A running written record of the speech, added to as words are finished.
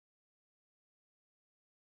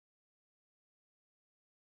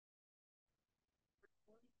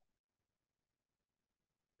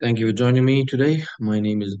Thank you for joining me today. My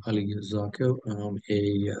name is Ali Zakir. I'm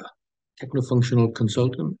a techno-functional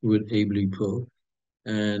consultant with AblyPro,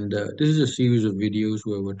 and this is a series of videos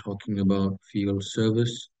where we're talking about field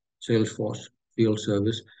service, Salesforce Field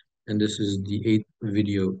Service, and this is the eighth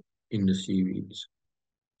video in the series.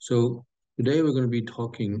 So today about we're going to be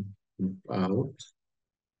talking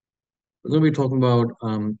about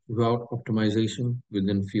route optimization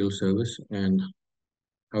within field service and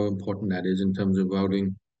how important that is in terms of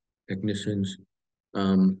routing technicians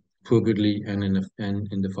appropriately and in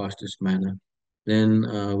the fastest manner. Then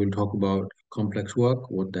we'll talk about complex work,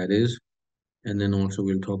 what that is, and then also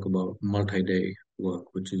we'll talk about multi-day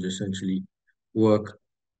work, which is essentially work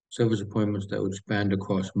service appointments that would span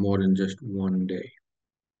across more than just one day.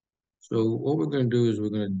 So what we're going to do is we're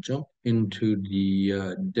going to jump into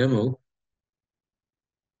the demo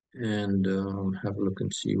and have a look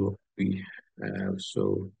and see what we have.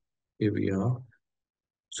 So here we are.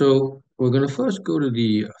 So we're going to first go to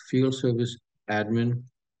the field service admin.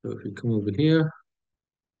 So if you come over here,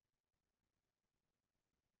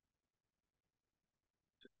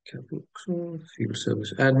 field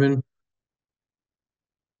service admin,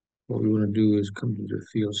 what we want to do is come to the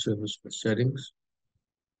field service settings.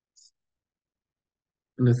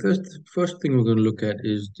 And the first thing we're going to look at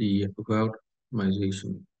is the route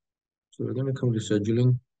optimization. So we're going to come to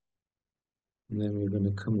scheduling, and then we're going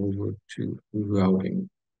to come over to routing.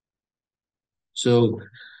 So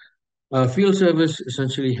field service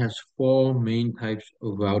essentially has four main types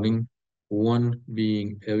of routing. One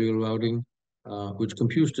being aerial routing, which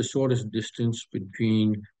computes the shortest distance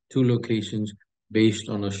between two locations based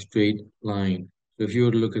on a straight line. So if you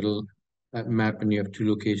were to look at a map and you have two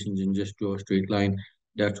locations and just draw a straight line,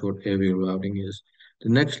 that's what aerial routing is. The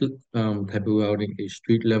next type of routing is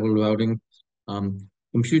street level routing.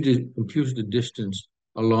 Computes the distance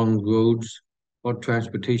along roads or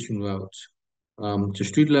transportation routes. So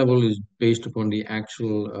street level is based upon the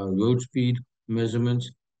actual road speed measurements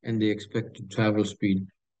and the expected travel speed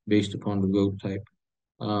based upon the road type.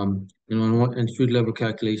 And street level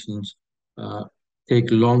calculations take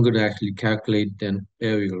longer to actually calculate than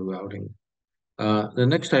aerial routing. The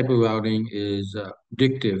next type of routing is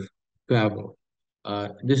predictive travel.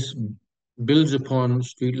 This builds upon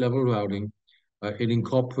street level routing. It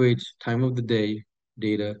incorporates time of the day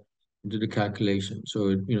data into the calculation, so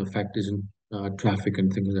it factors in traffic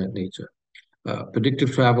and things of that nature.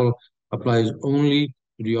 Predictive travel applies only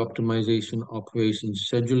to the optimization operations,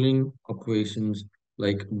 scheduling operations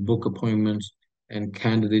like book appointments and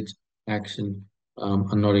candidates action are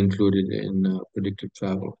not included in predictive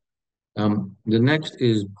travel. The next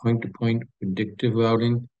is point-to-point predictive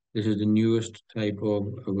routing. This is the newest type of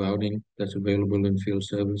routing that's available in field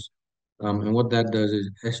service. And what that does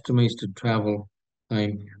is estimates the travel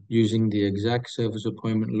time using the exact service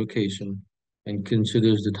appointment location and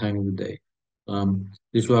considers the time of the day.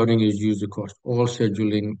 This routing is used across all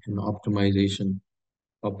scheduling and optimization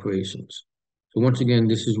operations. So once again,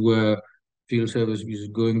 this is where field service is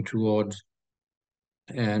going towards,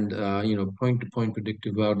 and point-to-point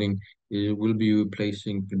predictive routing will be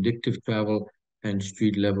replacing predictive travel and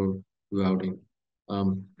street level routing.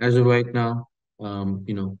 As of right now,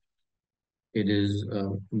 it is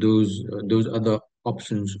those other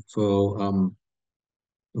options for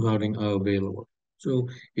routing are available. So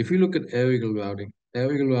if you look at aerial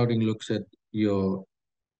routing looks at your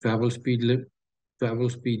travel speed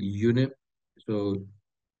unit. So,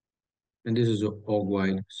 and this is a hog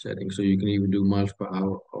wide setting, so you can even do miles per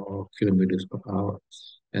hour or kilometers per hour,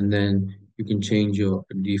 and then you can change your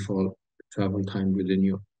default travel time within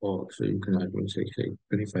your hog. So you can actually say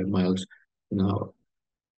 25 miles an hour.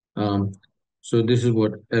 Um, so this is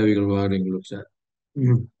what aerial routing looks at.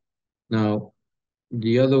 Mhm. Now,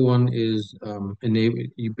 the other one is enable.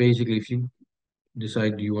 You basically, if you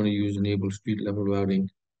decide you want to use enable street level routing,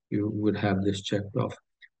 you would have this checked off.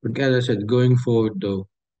 But as I said, going forward though,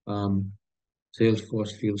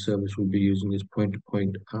 Salesforce Field Service will be using this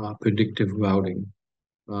point-to-point predictive routing,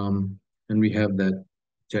 and we have that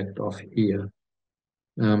checked off here.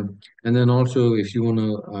 And then also, if you want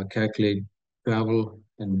to calculate travel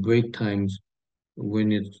and break times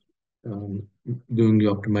when it's doing the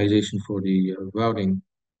optimization for the routing,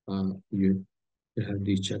 you have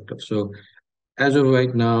these checked off. So as of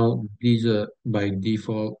right now, these are by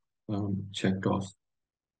default checked off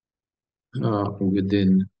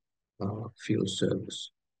within field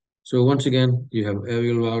service. So once again, you have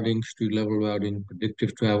aerial routing, street level routing,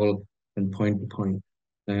 predictive travel, and point-to-point.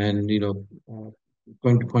 And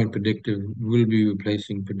point-to-point predictive will be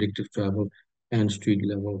replacing predictive travel and street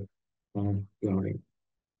level routing.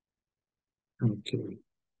 Okay.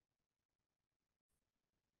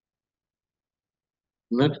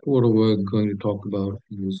 Next, what we're going to talk about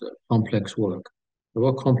is complex work. So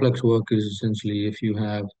what complex work is essentially if you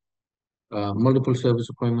have multiple service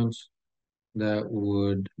appointments that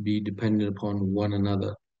would be dependent upon one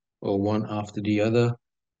another or one after the other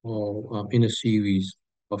or in a series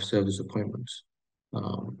of service appointments.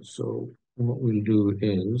 So what we'll do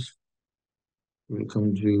is we'll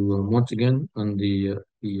come to once again on the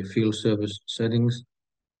field service settings,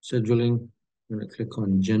 scheduling. I'm going to click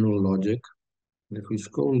on general logic. And if we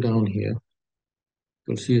scroll down here,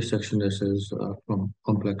 you'll see a section that says from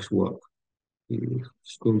complex work. You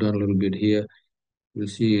scroll down a little bit here, you'll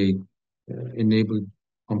see a enabled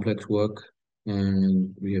complex work,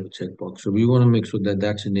 and we have a checkbox. So we want to make sure that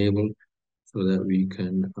that's enabled so that we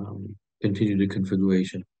can continue the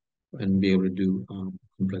configuration and be able to do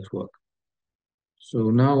complex work. So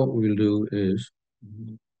now what we'll do is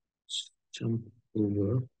jump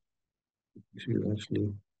over to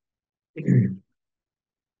actually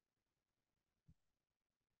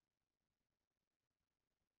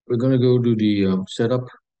we're going to go to the setup,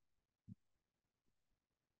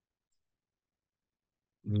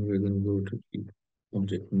 and we're going to go to the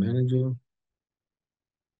object manager.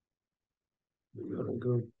 We're going to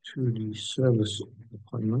go to the service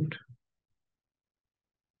appointment.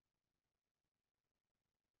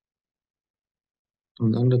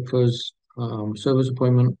 And under first service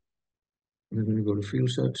appointment, we're going to go to field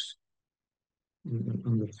sets. And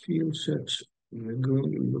under field sets, we're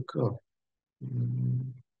going to look up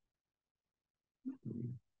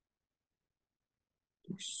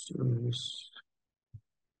service.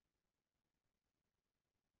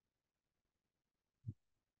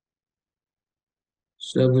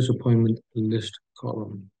 Service appointment list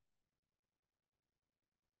column.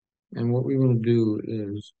 And what we want to do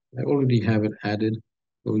is, I already have it added,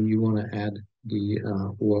 so you want to add the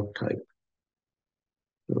work type.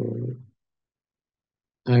 So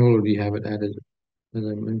I already have it added, as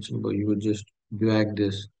I mentioned, but you would just drag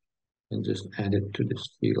this and just add it to this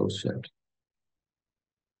field set.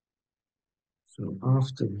 So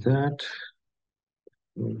after that,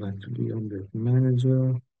 go back to the object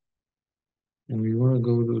manager, and we want to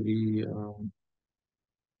go to the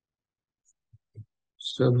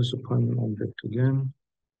service appointment object again.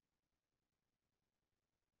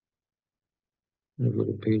 We go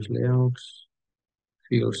to page layouts,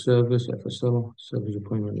 field service, FSL, service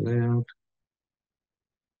appointment layout.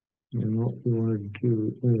 And what we want to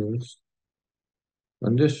do is,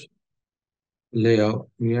 on this layout,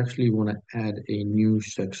 we actually want to add a new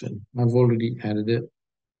section. I've already added it,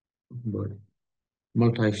 but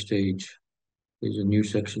multi-stage is a new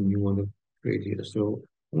section you want to create here. So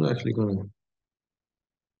I'm actually going to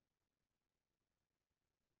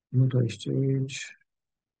multi-stage.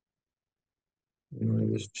 I'm going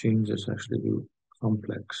to just change this actually to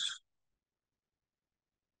complex.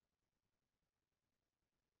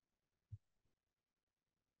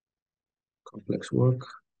 Complex work.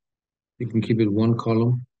 You can keep it one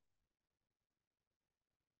column.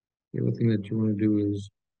 The other thing that you want to do is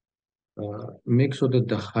make sure that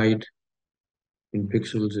the height in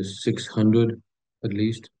pixels is 600 at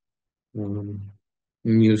least. And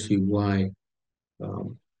you'll see why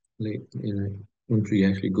once we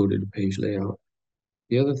actually go to the page layout.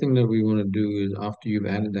 The other thing that we want to do is after you've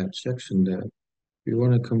added that section there, we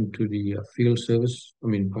want to come to the field service,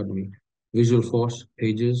 pardon me, FinancialForce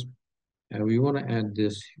pages, and we want to add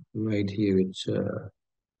this right here. It's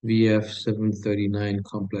VF739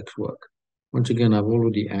 complex work. Once again, I've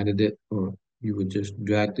already added it, or you would just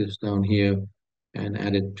drag this down here and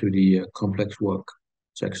add it to the complex work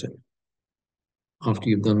section. After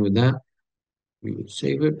you've done with that, we would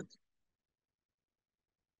save it.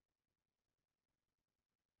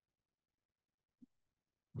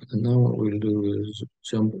 And now what we'll do is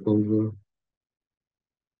jump over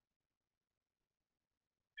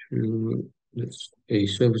to a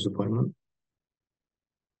service appointment.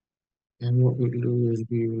 And what we'll do is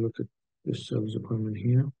we will look at this service appointment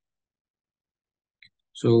here.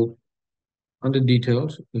 So under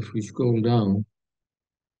details, if we scroll down,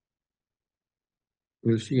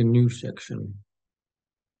 we'll see a new section,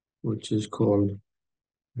 which is called,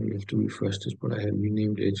 I have to refresh this, but I had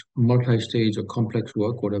renamed it, multi-stage or complex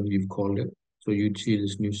work, whatever you've called it. So you'd see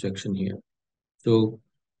this new section here. So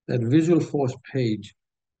that FinancialForce page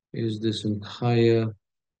is this entire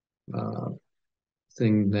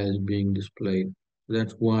thing that is being displayed.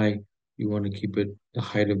 That's why you want to keep it the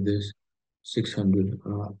height of this 600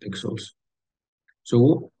 pixels.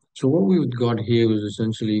 So what we've got here is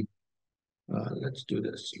essentially, let's do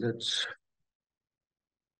this. Let's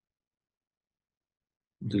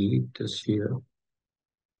delete this here.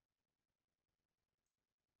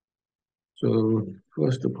 So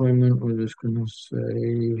first appointment, we're just gonna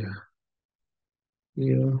say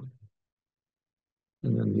here,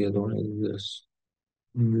 and then the other one is this.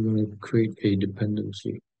 And we're gonna create a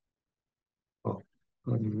dependency. Oh,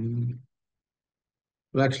 well,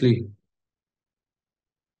 actually,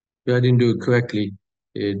 if I didn't do it correctly,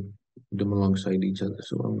 it put them alongside each other.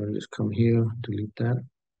 So I'm gonna just come here, delete that.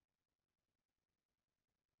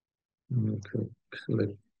 I'm gonna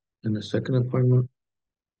select in the second appointment.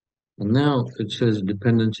 And now it says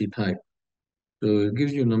dependency type. So it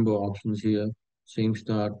gives you a number of options here. Same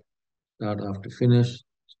start, start after finish,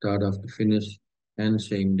 start after finish, and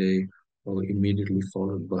same day, or immediately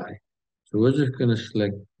followed by. So we're just going to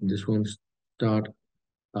select this one, start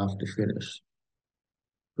after finish.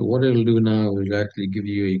 So what it'll do now is actually give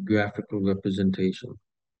you a graphical representation.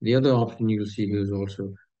 The other option you'll see here is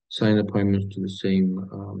also sign appointments to the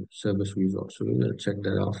same service resource. So we're going to check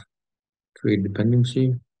that off, create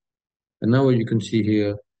dependency. And now what you can see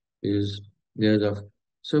here is there's a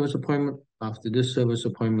service appointment. After this service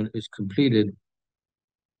appointment is completed,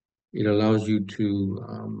 it allows you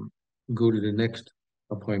to go to the next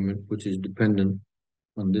appointment, which is dependent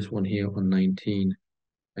on this one here on 19.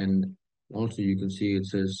 And also you can see it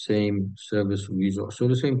says same service resource. So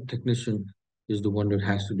the same technician is the one that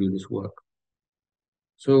has to do this work.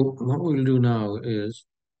 So what we'll do now is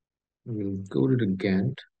we'll go to the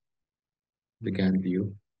Gantt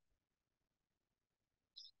view.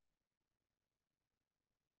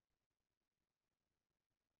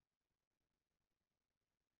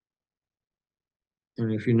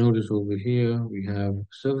 And if you notice over here, we have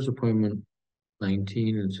service appointment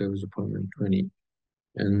 19 and service appointment 20.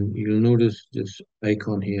 And you'll notice this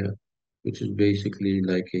icon here, which is basically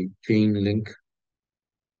like a chain link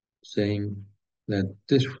saying that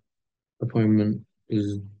this appointment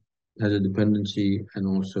has a dependency, and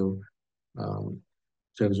also um,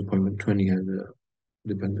 service appointment 20 has a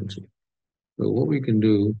dependency. So what we can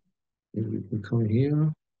do is we can come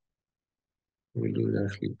here. What we do is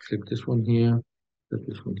actually click this one here, click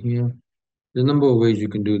this one here. There's a number of ways you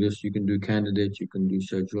can do this. You can do candidates, you can do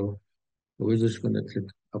schedule. But we're just going to click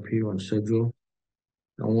up here on schedule.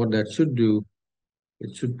 And what that should do,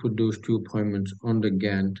 it should put those two appointments on the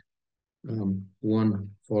Gantt, one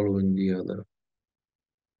following the other.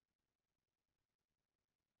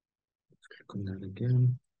 Let's click on that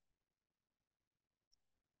again.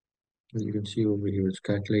 As you can see over here, it's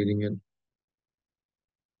calculating it.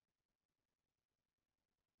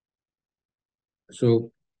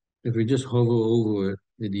 So if we just hover over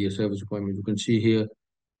it, the service appointment, you can see here,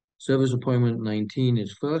 service appointment 19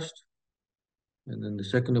 is first, and then the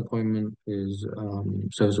second appointment is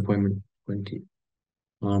service appointment 20.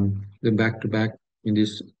 They're back to back. In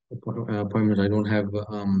this appointments, I don't have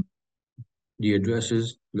the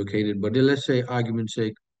addresses located, but let's say, argument's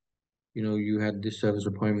sake, you had this service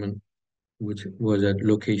appointment which was at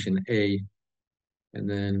location A, and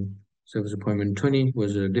then service appointment 20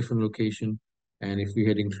 was at a different location. And if we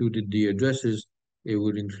had included the addresses, it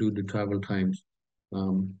would include the travel times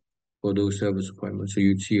for those service appointments. So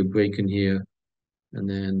you'd see a break in here, and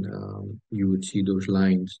then you would see those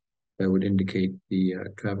lines that would indicate the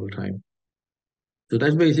travel time. So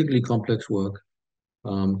that's basically complex work.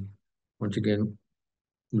 Um, Once again,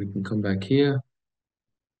 we can come back here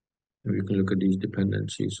and we can look at these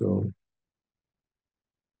dependencies. So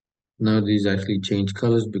now these actually change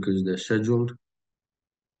colors because they're scheduled.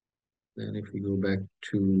 Then if we go back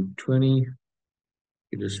to 20,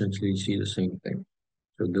 you essentially see the same thing.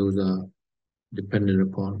 So those are dependent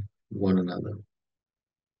upon one another.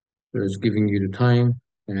 So it's giving you the time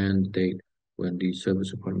and date when these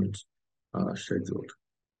service appointments are scheduled.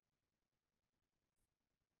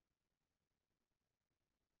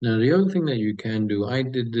 Now, the other thing that you can do, I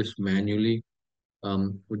did this manually.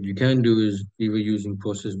 What you can do is either using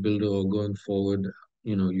Process Builder or going forward,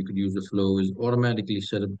 you could use the flow is automatically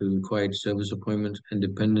set up the required service appointments and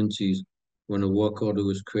dependencies when a work order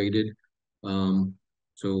was created.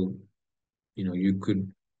 So you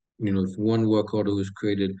could, if one work order was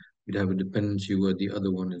created, you'd have a dependency where the other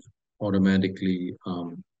one is automatically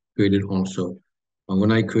created also.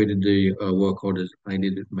 When I created the work orders, I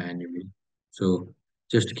did it manually. So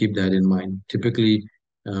just to keep that in mind. Typically,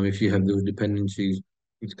 if you have those dependencies,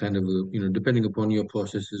 it's kind of depending upon your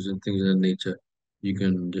processes and things of that nature, you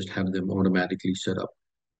can just have them automatically set up.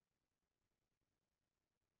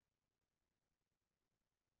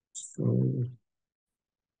 So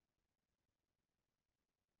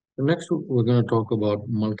the next we're going to talk about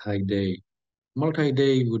multi-day.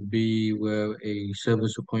 Multi-day would be where a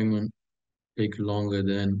service appointment takes longer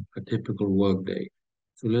than a typical workday.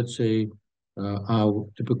 So let's say our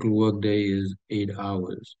typical workday is 8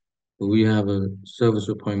 hours. But we have a service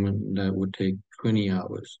appointment that would take 20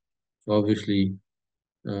 hours. So obviously,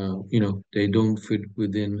 they don't fit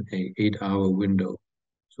within a 8-hour window.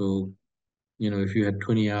 So, if you had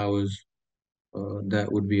 20 hours, that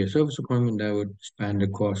would be a service appointment that would span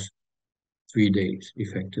across 3 days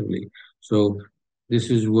effectively. So this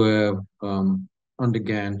is where under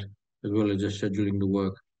Gantt, as well as just scheduling the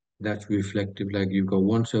work, that's reflective. Like you've got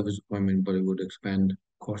one service appointment, but it would expand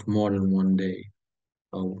across more than one day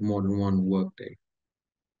or more than one work day.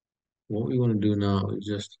 What we want to do now is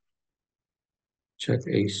just check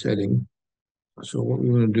a setting. So what we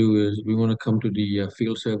want to do is we want to come to the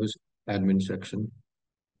field service admin section,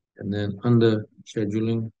 and then under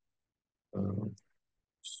scheduling, uh,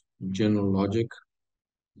 general logic,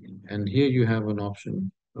 and here you have an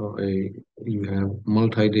option or you have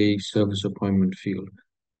multi-day service appointment field.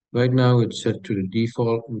 Right now it's set to the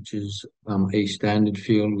default, which is a standard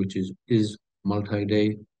field, which is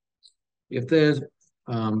multi-day. If there's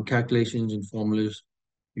calculations and formulas,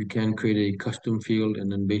 you can create a custom field,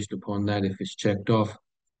 and then based upon that, if it's checked off,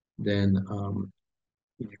 then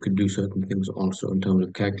you could do certain things also in terms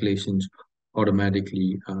of calculations,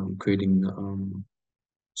 automatically creating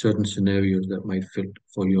certain scenarios that might fit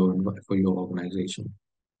for your organization.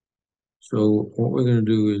 So what we're going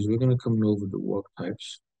to do is we're going to come over to work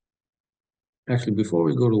types. Actually, before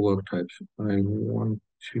we go to work types, I want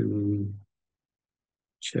to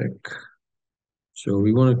check. So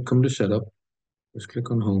we want to come to setup. Let's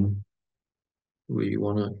click on home. We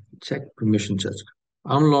want to check permission sets.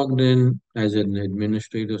 I'm logged in as an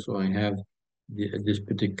administrator, so I have this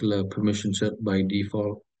particular permission set by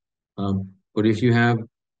default. But if you have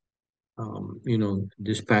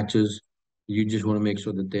dispatches, you just want to make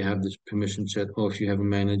sure that they have this permission set, or if you have a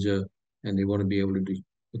manager and they want to be able to do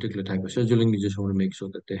particular type of scheduling, you just want to make sure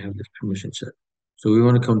that they have this permission set. So we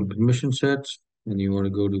want to come to permission sets, and you want to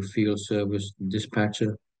go to field service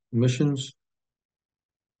dispatcher permissions,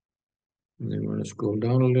 and then we want to scroll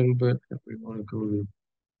down a little bit, and we want to go to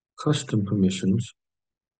custom permissions,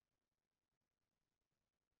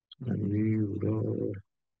 and we will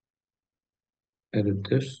edit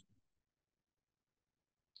this.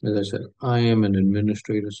 As I said, I am an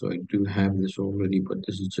administrator, so I do have this already, but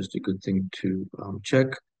this is just a good thing to check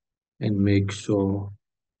and make sure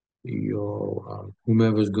your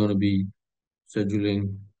whomever is going to be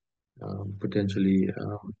scheduling potentially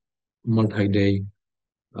multi-day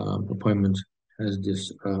appointments has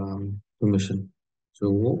this permission. So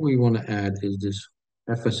what we want to add is this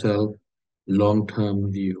FSL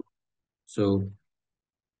long-term view. So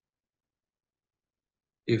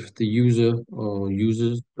if the user or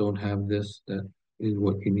users don't have this, that is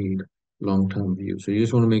what you need, long-term view. So you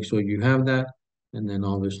just want to make sure you have that, and then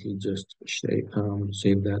obviously just save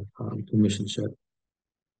that permission set.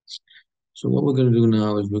 So what we're going to do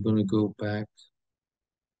now is we're going to go back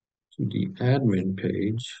to the admin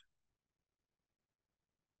page.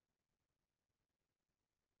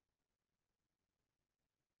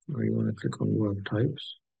 Where you want to click on work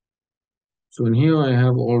types. So in here I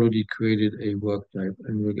have already created a work type,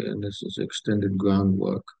 and this is extended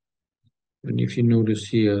groundwork. And if you notice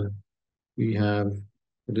here, we have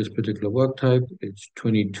for this particular work type, it's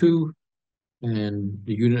 22, and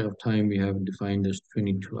the unit of time we have defined as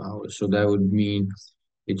 22 hours. So that would mean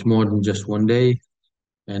it's more than just one day.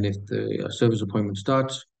 And if the service appointment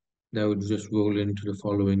starts, that would just roll into the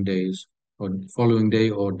following days or following day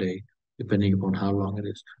or day, depending upon how long it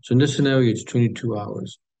is. So in this scenario, it's 22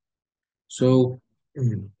 hours. So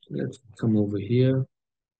let's come over here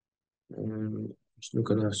and let's look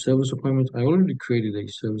at our service appointments. I already created a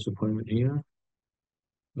service appointment here.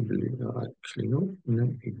 I believe, actually, no, let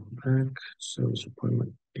me go back. Service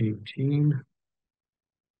appointment 18.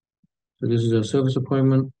 So this is a service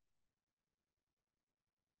appointment.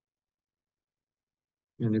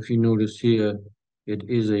 And if you notice here, it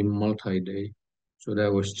is a multi-day. So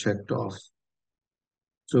that was checked off.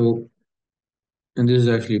 So, and this is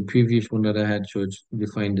actually a previous one that I had, so it's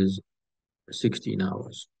defined as 16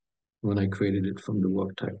 hours when I created it from the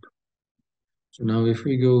work type. So now if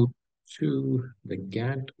we go to the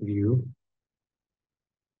Gantt view,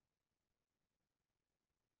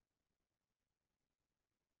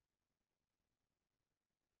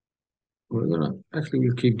 we'll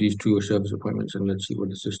keep these two service appointments and let's see what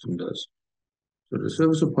the system does. So the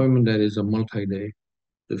service appointment that is a multi-day.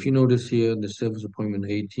 So if you notice here, the service appointment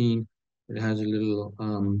 18, it has a little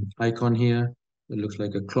icon here. It looks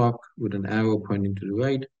like a clock with an arrow pointing to the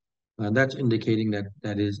right. That's indicating that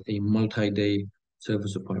that is a multi-day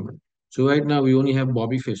service appointment. So right now we only have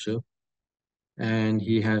Bobby Fisher, and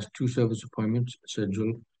he has 2 service appointments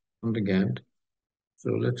scheduled on the Gantt.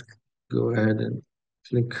 So let's go ahead and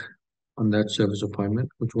click on that service appointment,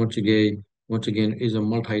 which once again is a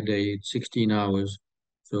multi-day. It's 16 hours,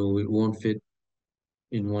 so it won't fit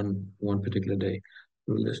in one particular day.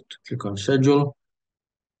 We'll just click on schedule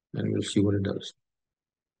and we'll see what it does.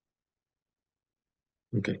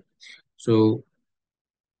 Okay, so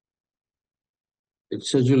it's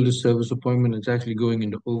scheduled the service appointment. It's actually going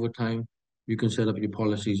into overtime. You can set up your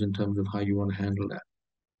policies in terms of how you want to handle that.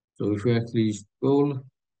 So if you actually scroll,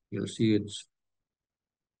 you'll see it's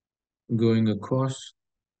going across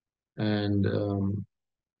and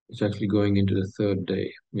it's actually going into the third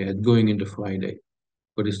day. Yeah, it's going into Friday,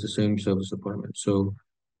 but it's the same service appointment. So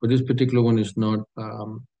for this particular one, it's not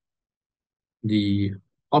the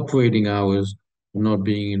operating hours are not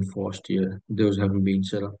being enforced here. Those haven't been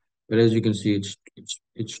set up. But as you can see,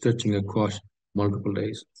 it's stretching across multiple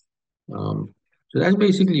days. Um, so that's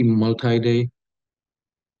basically multi-day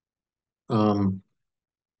um,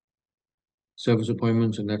 service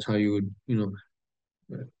appointments, and that's how you would,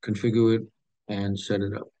 configure it and set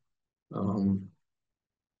it up. Um,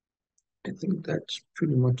 I think that's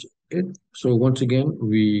pretty much it. So once again,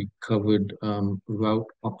 we covered route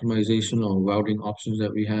optimization or routing options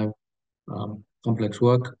that we have, complex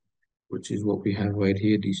work, which is what we have right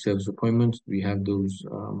here, these service appointments. We have those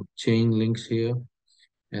chain links here.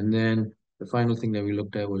 And then the final thing that we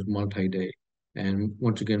looked at was multi-day. And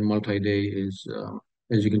once again, multi-day is,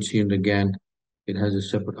 as you can see in the GAN, it has a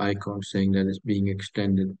separate icon saying that it's being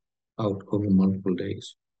extended out over multiple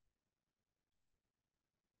days.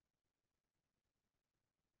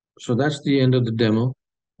 So that's the end of the demo.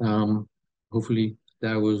 Um, Hopefully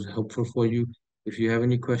that was helpful for you. If you have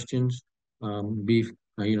any questions,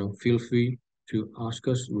 feel free to ask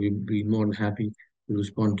us. We'd be more than happy to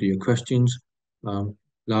respond to your questions, um,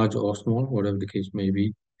 large or small, whatever the case may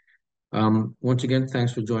be. Once again,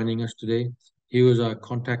 thanks for joining us today. Here is our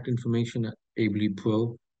contact information at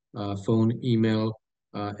AblyPro, phone, email,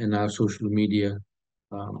 and our social media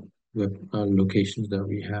locations that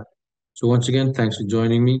we have. So once again, thanks for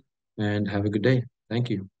joining me and have a good day. Thank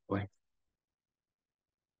you.